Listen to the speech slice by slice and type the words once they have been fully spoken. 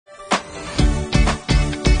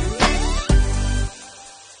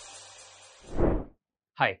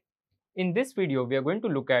Hi, in this video we are going to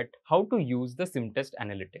look at how to use the SIM test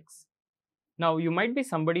analytics. Now you might be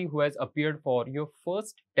somebody who has appeared for your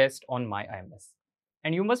first test on myIMS,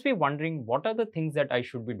 and you must be wondering what are the things that I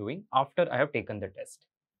should be doing after I have taken the test.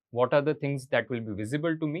 What are the things that will be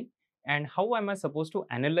visible to me and how am I supposed to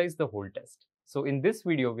analyze the whole test. So in this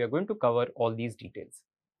video we are going to cover all these details.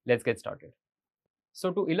 Let's get started.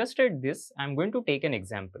 So to illustrate this, I'm going to take an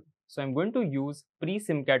example. So I'm going to use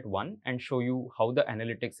pre-SIMCAT 1 and show you how the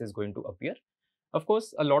analytics is going to appear. Of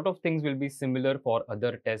course, a lot of things will be similar for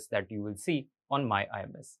other tests that you will see on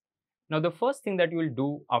myIMS. Now, the first thing that you will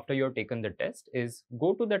do after you have taken the test is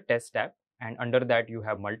go to the test tab, and under that you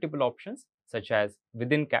have multiple options such as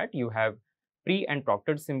within CAT you have pre and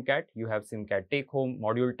proctored SIMCAT, you have SIMCAT take home,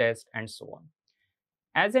 module test, and so on.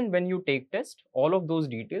 As and when you take test, all of those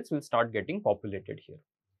details will start getting populated here.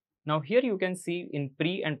 Now here you can see in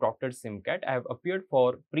pre and proctored SIMCAT, I have appeared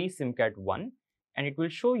for pre SIMCAT 1 and it will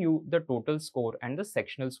show you the total score and the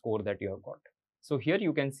sectional score that you have got. So here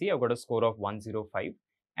you can see I've got a score of 105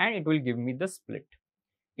 and it will give me the split.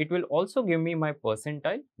 It will also give me my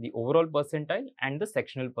percentile, the overall percentile and the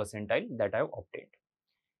sectional percentile that I have obtained.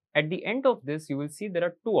 At the end of this, you will see there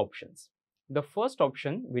are two options. The first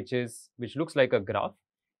option, which looks like a graph,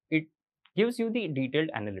 it gives you the detailed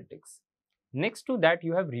analytics. Next to that,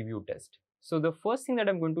 you have review test. So the first thing that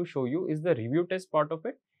I'm going to show you is the review test part of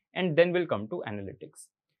it, and then we'll come to analytics.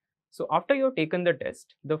 So after you've taken the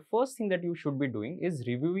test, the first thing that you should be doing is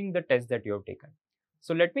reviewing the test that you have taken.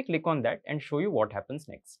 So let me click on that and show you what happens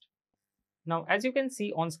next. Now, as you can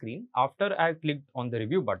see on screen, after I clicked on the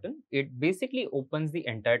review button, it basically opens the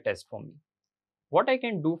entire test for me. What I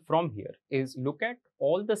can do from here is look at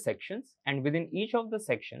all the sections, and within each of the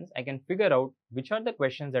sections, I can figure out which are the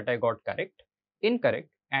questions that I got correct, incorrect,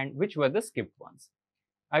 and which were the skipped ones.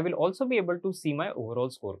 I will also be able to see my overall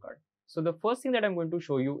scorecard. So the first thing that I'm going to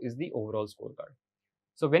show you is the overall scorecard.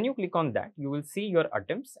 So when you click on that, you will see your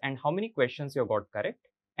attempts and how many questions you got correct,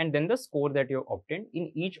 and then the score that you obtained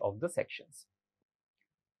in each of the sections.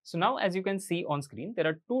 So now as you can see on screen, there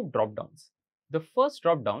are two drop downs. The first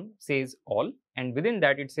drop down says all, and within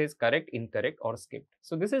that it says correct, incorrect, or skipped.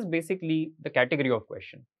 So this is basically the category of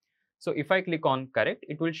question. So if I click on correct,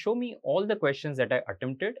 it will show me all the questions that I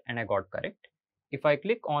attempted and I got correct. If I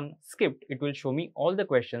click on skipped, it will show me all the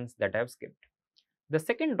questions that I have skipped. The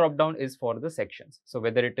second drop down is for the sections. So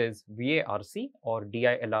whether it is VARC or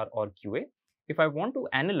DILR or QA, if I want to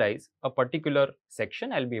analyze a particular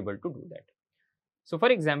section, I'll be able to do that. So for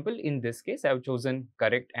example, in this case, I have chosen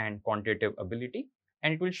correct and quantitative ability,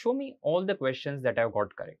 and it will show me all the questions that I've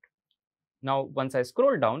got correct. Now, once I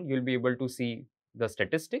scroll down, you'll be able to see the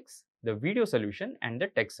statistics, the video solution, and the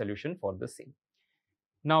text solution for the same.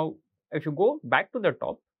 Now, if you go back to the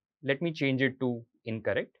top, let me change it to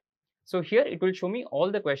incorrect. So here it will show me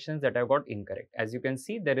all the questions that I got incorrect. As you can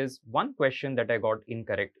see, there is one question that I got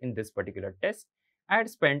incorrect in this particular test. I had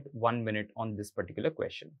spent 1 minute on this particular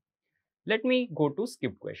question. Let me go to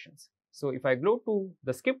skipped questions. So if I go to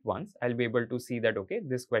the skipped ones, I'll be able to see that, okay,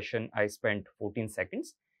 this question I spent 14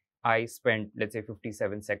 seconds. I spent, let's say,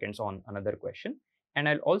 57 seconds on another question. And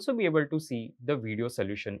I'll also be able to see the video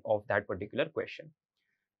solution of that particular question.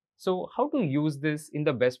 So how to use this in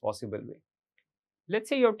the best possible way? Let's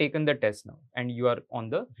say you have taken the test now and you are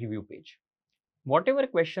on the review page. Whatever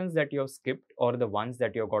questions that you have skipped or the ones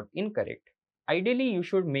that you have got incorrect, ideally you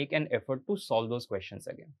should make an effort to solve those questions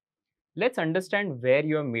again. Let's understand where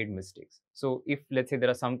you have made mistakes. So if let's say there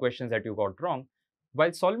are some questions that you got wrong,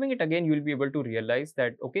 while solving it again, you'll be able to realize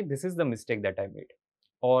that, okay, this is the mistake that I made.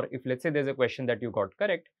 Or if let's say there's a question that you got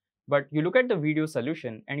correct, but you look at the video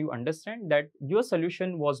solution and you understand that your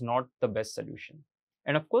solution was not the best solution.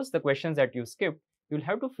 And of course, the questions that you skipped, you'll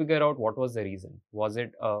have to figure out what was the reason. Was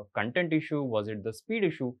it a content issue? Was it the speed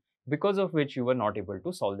issue? Because of which you were not able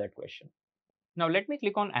to solve that question. Now let me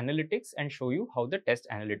click on analytics and show you how the test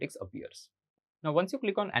analytics appears. Now once you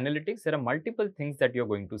click on analytics, there are multiple things that you're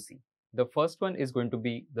going to see. The first one is going to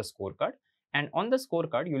be the scorecard, and on the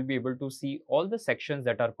scorecard you'll be able to see all the sections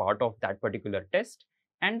that are part of that particular test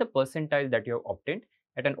and the percentile that you have obtained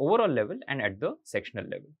at an overall level and at the sectional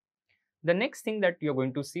level. The next thing that you're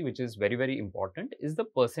going to see, which is very important, is the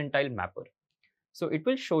percentile mapper. So it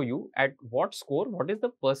will show you at what score, what is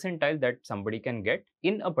the percentile that somebody can get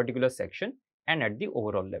in a particular section and at the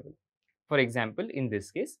overall level. For example, in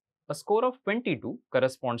this case, a score of 22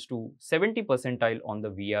 corresponds to 70 percentile on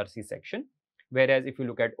the VRC section, whereas if you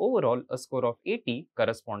look at overall, a score of 80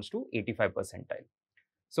 corresponds to 85 percentile.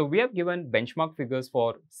 So we have given benchmark figures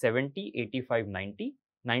for 70, 85, 90,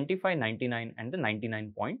 95, 99 and the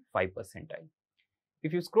 99.5 percentile.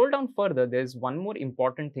 If you scroll down further, there's one more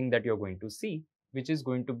important thing that you're going to see, which is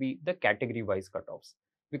going to be the category wise cutoffs,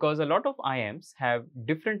 because a lot of IIMs have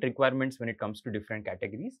different requirements when it comes to different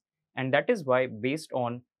categories, and that is why, based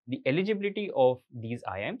on the eligibility of these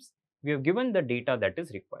IIMs, we have given the data that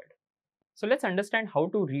is required. So let's understand how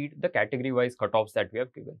to read the category wise cutoffs that we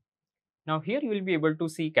have given. Now here you will be able to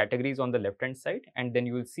see categories on the left hand side, and then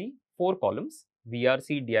you will see 4 columns: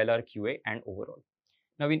 VRC, DLR, QA and overall.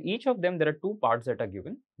 Now in each of them there are 2 parts that are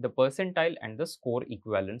given: the percentile and the score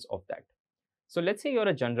equivalence of that. So let's say you're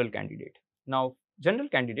a general candidate. Now general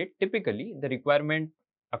candidate, typically the requirement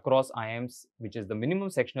across IIMs, which is the minimum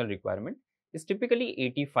sectional requirement, is typically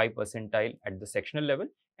 85 percentile at the sectional level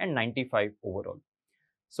and 95 overall.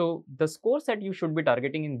 So the scores that you should be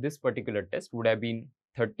targeting in this particular test would have been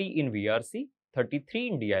 30 in VRC, 33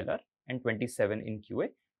 in DLR and 27 in QA,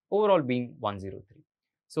 overall being 103.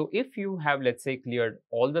 So if you have, let's say, cleared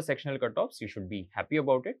all the sectional cutoffs, you should be happy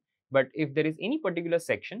about it. But if there is any particular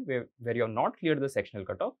section where you have not cleared the sectional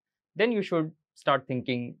cutoff, then you should start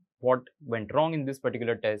thinking what went wrong in this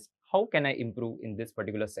particular test, how can I improve in this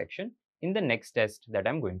particular section in the next test that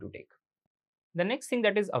I'm going to take. The next thing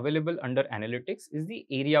that is available under analytics is the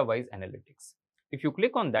area-wise analytics. If you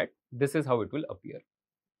click on that, this is how it will appear.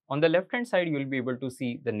 On the left-hand side, you will be able to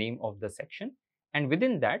see the name of the section, and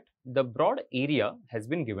within that, the broad area has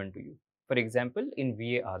been given to you. For example, in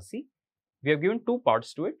VARC, we have given 2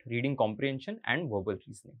 parts to it: reading comprehension and verbal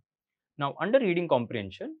reasoning. Now, under reading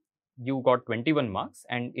comprehension, you got 21 marks,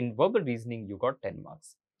 and in verbal reasoning, you got 10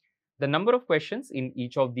 marks. The number of questions in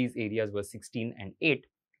each of these areas was 16 and 8,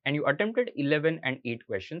 and you attempted 11 and 8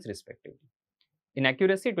 questions respectively. In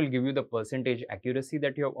accuracy, it will give you the percentage accuracy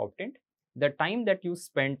that you have obtained, the time that you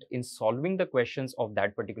spent in solving the questions of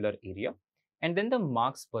that particular area, and then the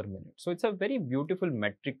marks per minute. So it's a very beautiful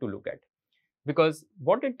metric to look at, because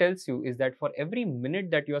what it tells you is that for every minute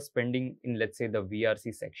that you are spending in, let's say, the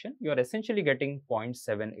VRC section, you are essentially getting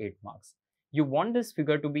 0.78 marks. You want this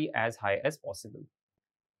figure to be as high as possible.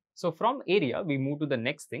 So from area, we move to the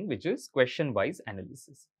next thing, which is question-wise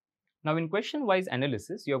analysis. Now in question-wise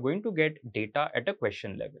analysis, you are going to get data at a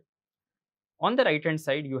question level. On the right-hand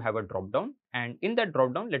side, you have a drop-down, and in that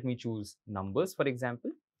drop-down, let me choose numbers, for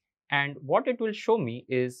example. And what it will show me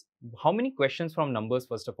is how many questions from numbers,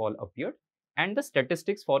 first of all, appeared, and the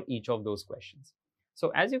statistics for each of those questions.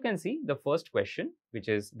 So as you can see, the first question, which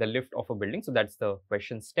is the lift of a building, so that's the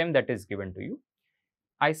question stem that is given to you.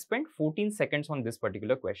 I spent 14 seconds on this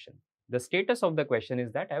particular question. The status of the question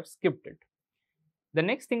is that I have skipped it. The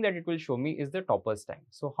next thing that it will show me is the topper's time.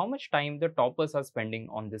 So how much time the toppers are spending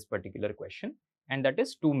on this particular question, and that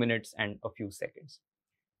is 2 minutes and a few seconds.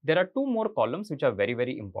 There are 2 more columns which are very,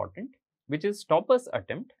 very important, which is topper's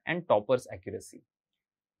attempt and topper's accuracy.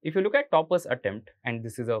 If you look at topper's attempt, and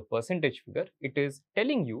this is a percentage figure, it is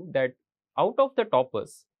telling you that out of the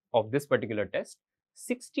toppers of this particular test,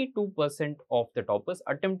 62% of the toppers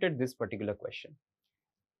attempted this particular question.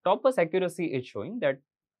 Toppers accuracy is showing that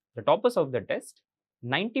the toppers of the test,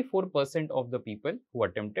 94% of the people who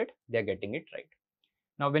attempted, they are getting it right.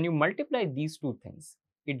 Now, when you multiply these 2 things,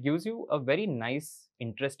 it gives you a very nice,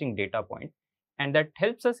 interesting data point, and that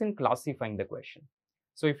helps us in classifying the question.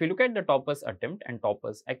 So if you look at the toppers attempt and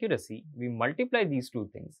toppers accuracy, we multiply these 2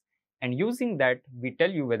 things, and using that, we tell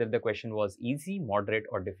you whether the question was easy, moderate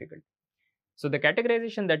or difficult. So the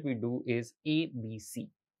categorization that we do is A, B, C.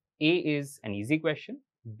 A is an easy question,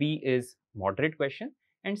 B is moderate question,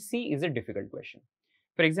 and C is a difficult question.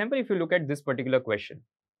 For example, if you look at this particular question,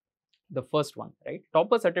 the first one, right?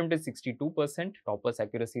 Topper's attempt is 62%, topper's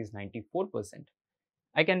accuracy is 94%.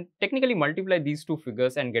 I can technically multiply these 2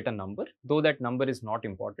 figures and get a number, though that number is not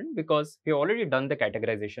important because we have already done the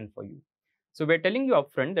categorization for you. So we're telling you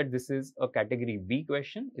upfront that this is a category B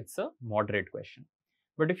question, it's a moderate question.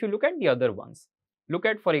 But if you look at the other ones, look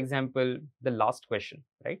at, for example, the last question,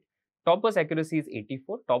 right? Topper's accuracy is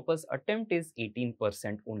 84, topper's attempt is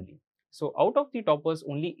 18% only. So out of the toppers,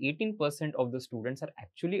 only 18% of the students are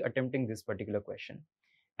actually attempting this particular question.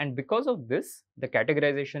 And because of this, the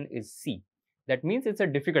categorization is C. That means it's a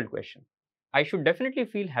difficult question. I should definitely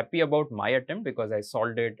feel happy about my attempt because I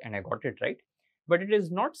solved it and I got it right. But it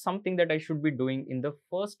is not something that I should be doing in the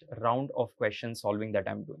first round of question solving that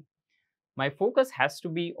I'm doing. My focus has to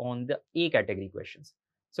be on the A category questions.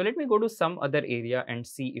 So let me go to some other area and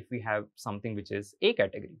see if we have something which is A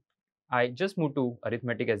category. I just moved to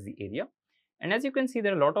arithmetic as the area. And as you can see,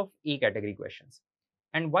 there are a lot of A category questions.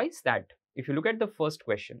 And why is that? If you look at the first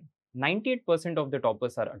question, 98% of the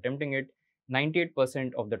toppers are attempting it,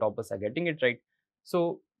 98% of the toppers are getting it right.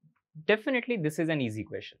 So definitely this is an easy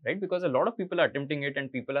question, right? Because a lot of people are attempting it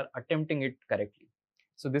and people are attempting it correctly.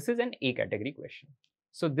 So this is an A category question.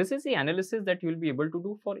 So this is the analysis that you will be able to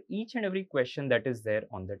do for each and every question that is there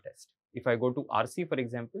on the test. If I go to RC, for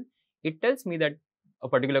example, it tells me that a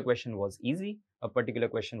particular question was easy, a particular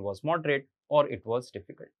question was moderate, or it was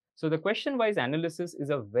difficult. So the question-wise analysis is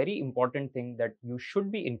a very important thing that you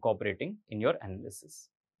should be incorporating in your analysis.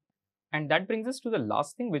 And that brings us to the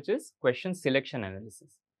last thing, which is question selection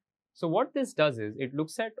analysis. So what this does is it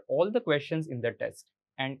looks at all the questions in the test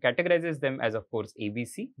and categorizes them as, of course,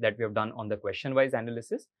 ABC that we have done on the question-wise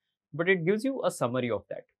analysis, but it gives you a summary of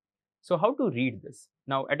that. So how to read this?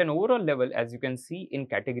 Now, at an overall level, as you can see in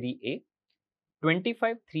category A,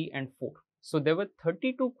 25, 3 and 4. So there were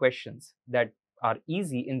 32 questions that are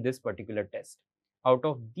easy in this particular test. Out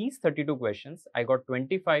of these 32 questions, I got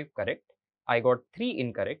 25 correct, I got 3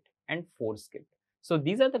 incorrect and 4 skipped. So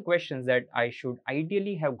these are the questions that I should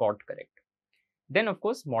ideally have got correct. Then of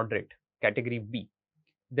course, moderate, category B.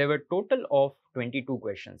 There were total of 22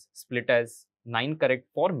 questions, split as 9 correct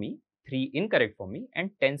for me, 3 incorrect for me and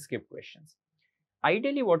 10 skipped questions.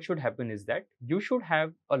 Ideally, what should happen is that you should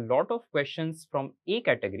have a lot of questions from A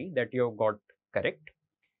category that you have got correct.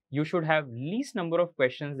 You should have least number of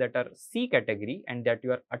questions that are C category and that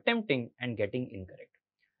you are attempting and getting incorrect.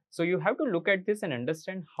 So you have to look at this and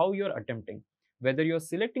understand how you're attempting, whether you're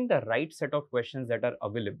selecting the right set of questions that are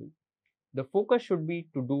available. The focus should be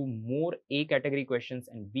to do more A category questions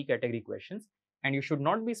and B category questions, and you should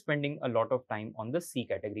not be spending a lot of time on the C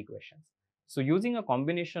category questions. So using a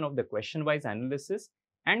combination of the question-wise analysis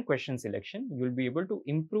and question selection, you'll be able to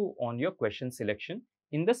improve on your question selection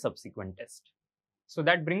in the subsequent test. So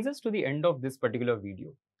that brings us to the end of this particular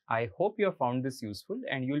video. I hope you have found this useful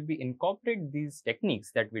and you'll be incorporate these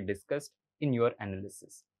techniques that we discussed in your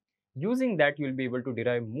analysis. Using that, you'll be able to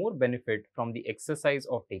derive more benefit from the exercise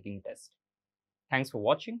of taking test. Thanks for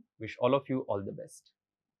watching. Wish all of you all the best.